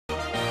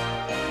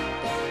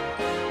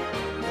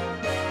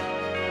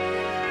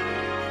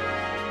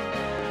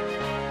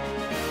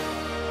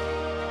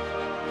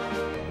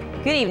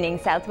Good evening,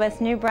 Southwest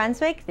New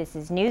Brunswick. This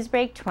is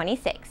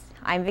NewsBreak26.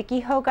 I'm Vicki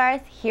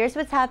Hogarth. Here's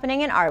what's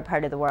happening in our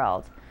part of the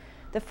world.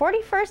 The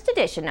 41st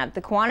edition of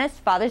the Kiwanis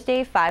Father's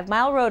Day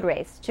 5-mile road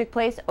race took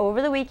place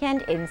over the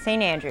weekend in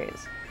St.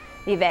 Andrews.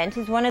 The event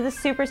is one of the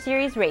Super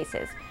Series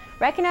races,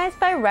 recognized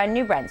by Run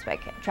New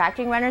Brunswick,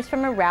 attracting runners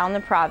from around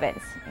the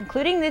province,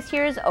 including this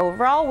year's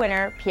overall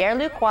winner,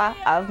 Pierre-Luc Roy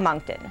of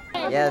Moncton.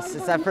 Yes,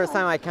 it's the first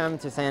time I come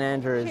to St.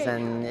 Andrews,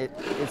 and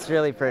it's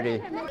really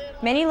pretty.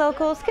 Many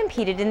locals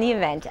competed in the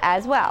event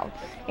as well,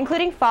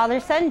 including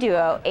father-son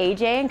duo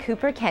AJ and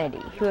Cooper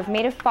Kennedy, who have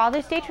made a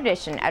Father's Day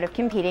tradition out of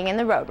competing in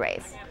the road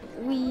race.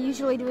 We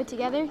usually do it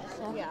together,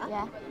 so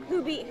yeah.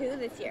 Who beat who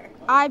this year?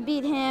 I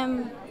beat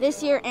him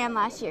this year and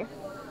last year.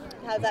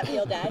 How's that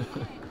feel, Dad?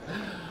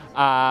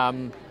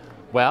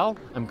 Well,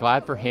 I'm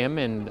glad for him,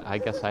 and I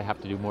guess I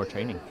have to do more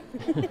training.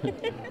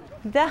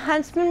 The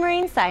Huntsman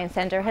Marine Science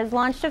Centre has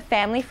launched a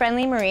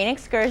family-friendly marine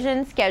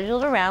excursion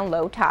scheduled around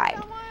low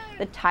tide.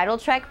 The Tidal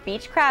Trek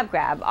Beach Crab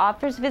Grab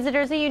offers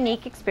visitors a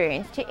unique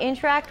experience to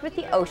interact with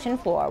the ocean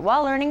floor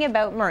while learning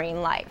about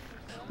marine life.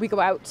 We go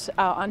out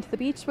onto the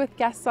beach with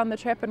guests on the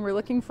trip, and we're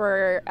looking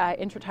for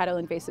intertidal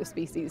invasive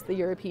species, the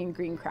European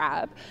green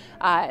crab.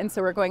 And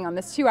so we're going on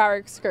this 2-hour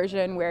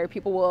excursion where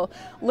people will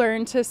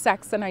learn to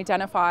sex and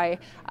identify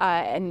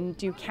and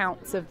do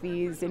counts of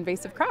these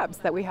invasive crabs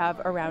that we have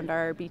around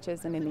our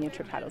beaches and in the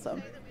intertidal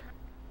zone.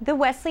 The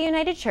Wesley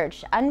United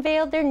Church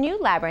unveiled their new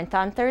Labyrinth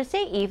on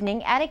Thursday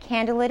evening at a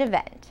candlelit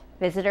event.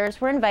 Visitors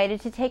were invited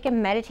to take a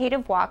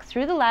meditative walk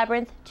through the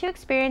labyrinth to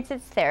experience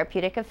its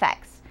therapeutic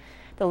effects.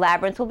 The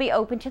Labyrinth will be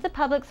open to the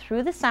public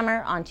through the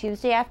summer on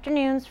Tuesday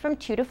afternoons from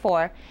 2 to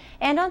 4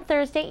 and on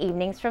Thursday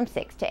evenings from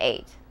 6 to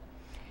 8.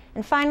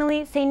 And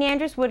finally, St.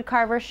 Andrews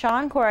woodcarver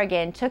Sean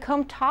Corrigan took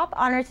home top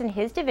honors in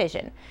his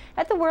division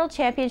at the World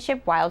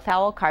Championship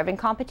Wildfowl Carving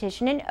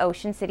Competition in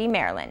Ocean City,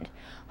 Maryland,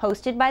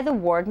 hosted by the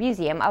Ward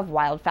Museum of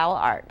Wildfowl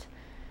Art.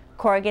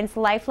 Corrigan's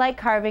lifelike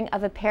carving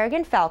of a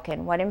peregrine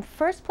falcon won him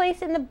first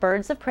place in the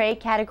Birds of Prey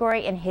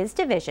category in his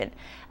division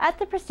at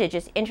the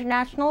prestigious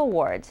international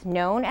awards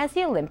known as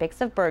the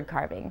Olympics of Bird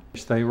Carving. The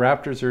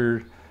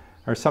raptors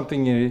are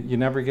something you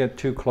never get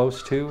too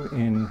close to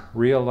in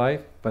real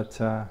life,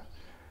 but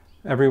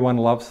everyone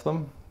loves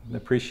them,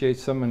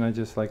 appreciates them, and I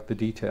just like the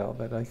detail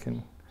that I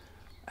can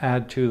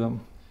add to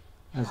them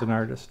as an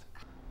artist.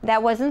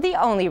 That wasn't the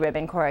only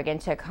ribbon Corrigan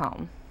took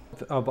home.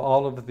 Of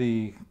all of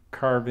the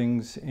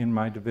carvings in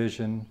my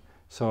division,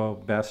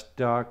 so best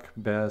duck,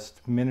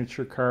 best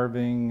miniature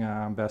carving,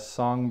 best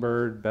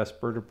songbird, best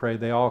bird of prey,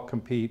 they all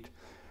compete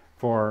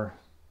for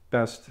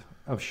best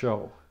of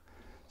show,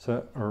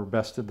 so, or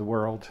best of the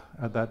world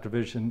at that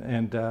division,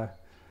 and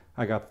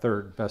I got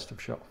third best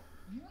of show.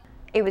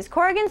 It was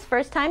Corrigan's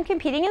first time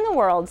competing in the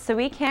world, so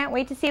we can't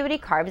wait to see what he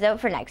carves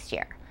out for next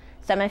year.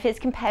 Some of his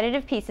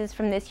competitive pieces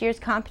from this year's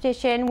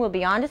competition will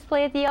be on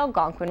display at the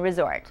Algonquin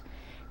Resort.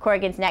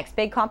 Corrigan's next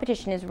big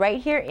competition is right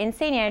here in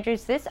St.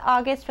 Andrews this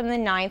August from the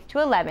 9th to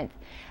 11th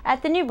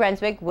at the New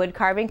Brunswick Wood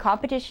Carving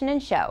Competition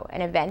and Show,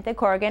 an event that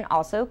Corrigan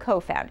also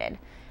co-founded.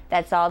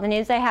 That's all the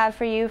news I have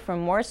for you. For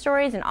more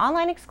stories and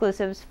online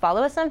exclusives,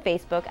 follow us on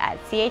Facebook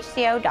at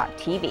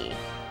CHCO.TV.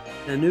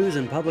 A news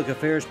and public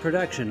affairs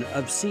production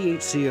of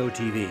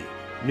CHCO-TV,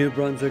 New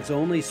Brunswick's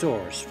only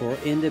source for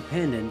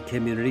independent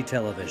community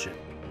television.